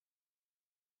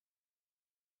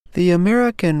The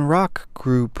American rock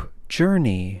group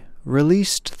Journey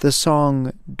released the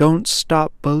song Don't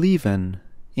Stop Believin'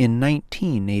 in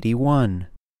 1981.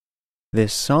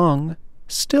 This song,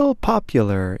 still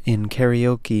popular in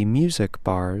karaoke music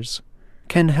bars,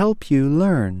 can help you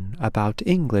learn about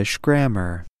English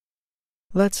grammar.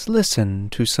 Let's listen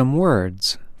to some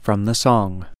words from the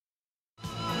song.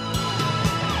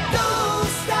 Don't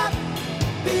stop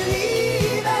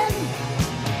believing.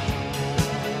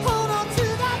 Hold on to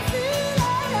that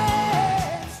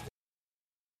feeling.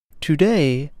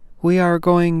 Today, we are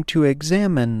going to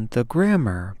examine the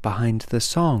grammar behind the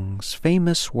song's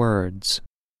famous words.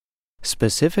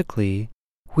 Specifically,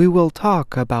 we will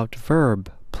talk about verb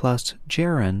plus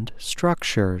gerund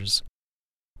structures.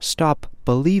 Stop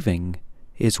believing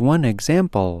is one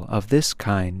example of this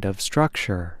kind of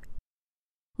structure.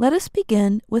 Let us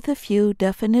begin with a few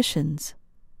definitions.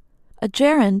 A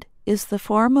gerund is the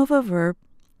form of a verb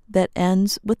that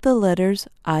ends with the letters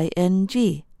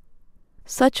ing.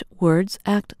 Such words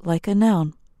act like a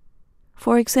noun.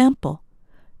 For example,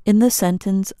 in the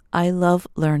sentence, I love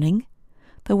learning,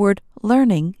 the word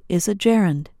learning is a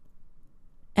gerund.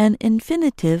 An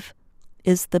infinitive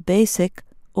is the basic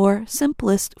or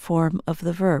simplest form of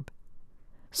the verb.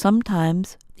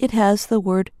 Sometimes it has the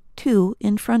word to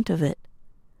in front of it.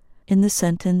 In the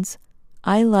sentence,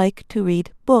 I like to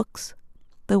read books,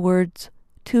 the words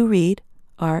to read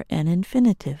are an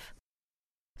infinitive.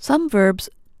 Some verbs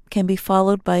can be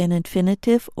followed by an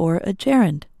infinitive or a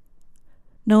gerund.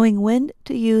 Knowing when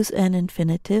to use an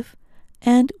infinitive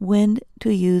and when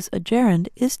to use a gerund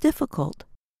is difficult.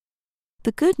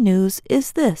 The good news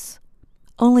is this: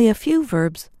 only a few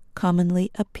verbs commonly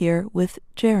appear with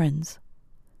gerunds.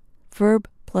 Verb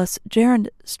plus gerund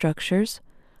structures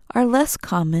are less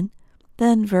common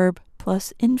than verb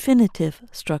plus infinitive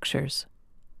structures.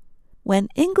 When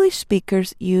English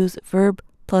speakers use verb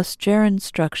plus gerund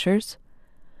structures,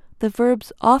 the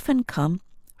verbs often come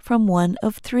from one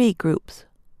of three groups.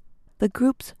 The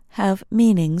groups have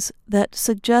meanings that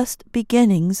suggest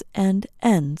beginnings and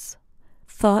ends,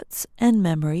 thoughts and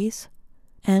memories,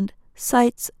 and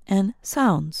sights and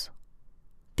sounds.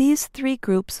 These three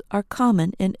groups are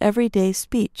common in everyday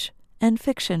speech and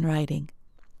fiction writing,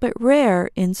 but rare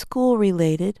in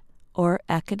school-related or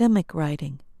academic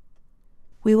writing.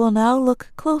 We will now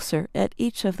look closer at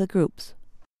each of the groups.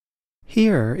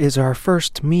 Here is our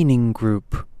first meaning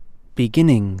group,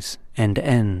 beginnings and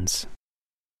ends.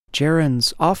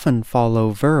 Gerunds often follow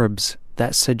verbs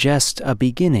that suggest a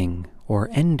beginning or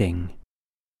ending.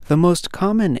 The most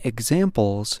common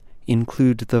examples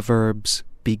include the verbs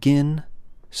begin,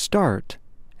 start,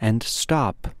 and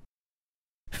stop.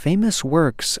 Famous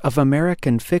works of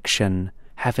American fiction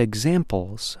have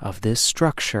examples of this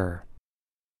structure.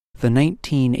 The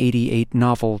 1988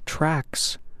 novel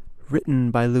Tracks,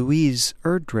 written by Louise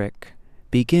Erdrich,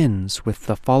 begins with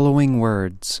the following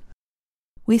words.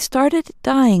 We started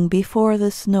dying before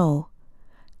the snow,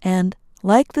 and,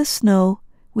 like the snow,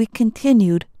 we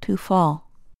continued to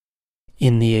fall.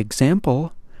 In the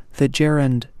example, the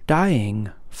gerund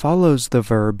dying follows the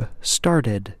verb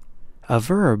started, a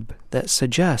verb that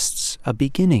suggests a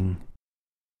beginning.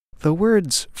 The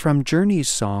words from Journey's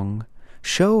song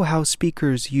show how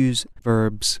speakers use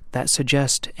verbs that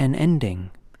suggest an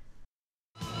ending.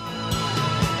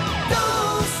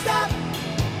 Don't stop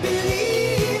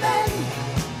believing.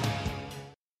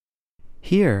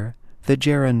 Here, the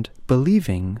gerund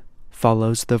believing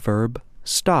follows the verb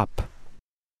stop.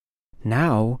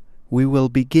 Now, we will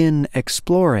begin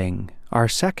exploring our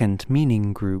second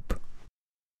meaning group.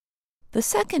 The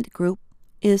second group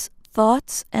is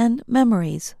thoughts and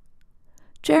memories.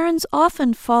 Gerunds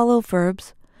often follow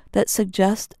verbs that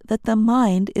suggest that the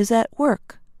mind is at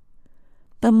work.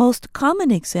 The most common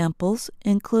examples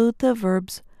include the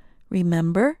verbs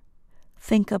remember,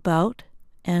 think about,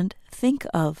 and think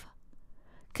of.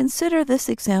 Consider this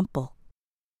example.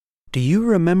 Do you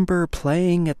remember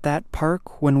playing at that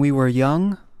park when we were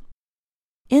young?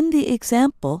 In the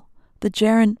example, the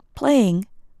gerund playing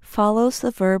follows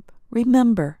the verb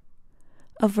remember,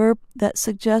 a verb that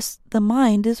suggests the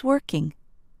mind is working.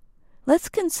 Let's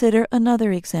consider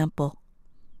another example.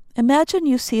 Imagine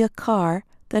you see a car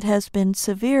that has been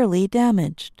severely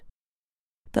damaged.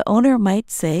 The owner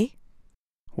might say,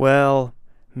 Well,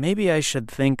 maybe I should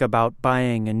think about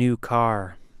buying a new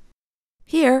car.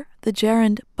 Here, the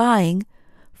gerund buying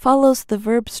follows the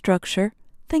verb structure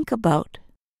think about.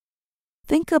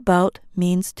 Think about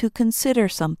means to consider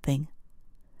something.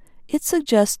 It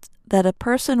suggests that a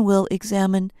person will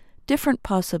examine different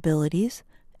possibilities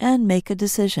and make a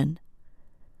decision.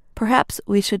 Perhaps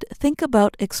we should think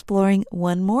about exploring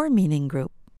one more meaning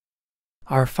group.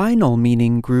 Our final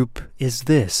meaning group is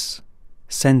this: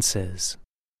 senses.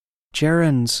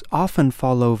 Gerunds often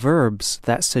follow verbs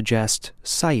that suggest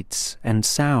sights and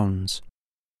sounds.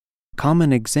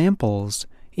 Common examples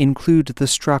include the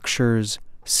structures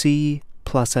see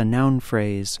plus a noun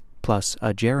phrase plus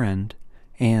a gerund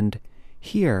and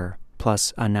hear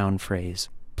plus a noun phrase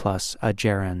plus a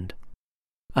gerund.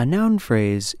 A noun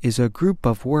phrase is a group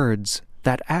of words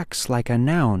that acts like a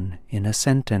noun in a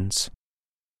sentence.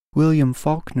 William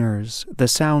Faulkner's The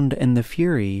Sound and the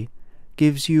Fury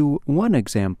gives you one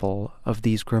example of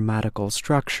these grammatical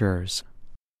structures.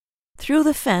 Through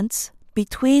the fence,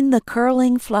 between the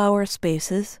curling flower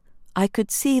spaces, I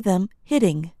could see them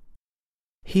hitting.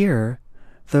 Here,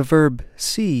 the verb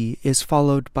see is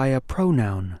followed by a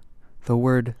pronoun, the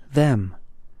word them.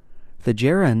 The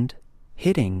gerund,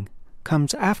 hitting,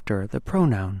 comes after the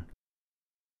pronoun.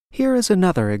 Here is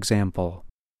another example.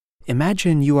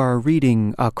 Imagine you are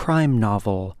reading a crime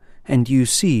novel and you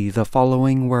see the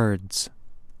following words.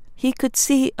 He could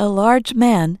see a large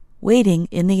man waiting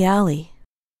in the alley.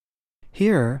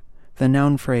 Here, the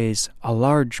noun phrase a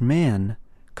large man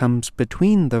comes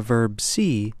between the verb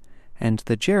see and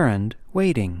the gerund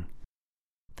waiting.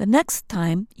 The next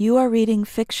time you are reading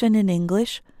fiction in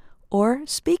English or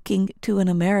speaking to an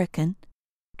American,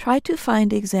 try to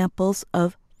find examples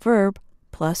of verb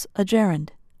plus a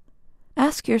gerund.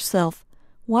 Ask yourself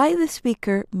why the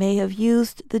speaker may have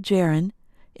used the gerund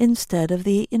instead of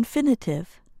the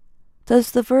infinitive.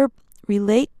 Does the verb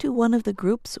relate to one of the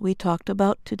groups we talked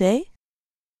about today?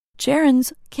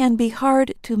 Gerunds can be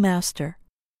hard to master.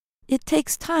 It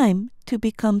takes time to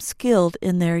become skilled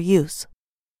in their use.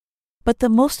 But the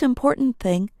most important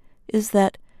thing is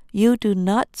that you do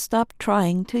not stop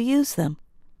trying to use them.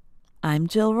 I'm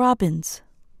Jill Robbins.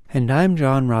 And I'm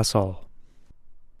John Russell.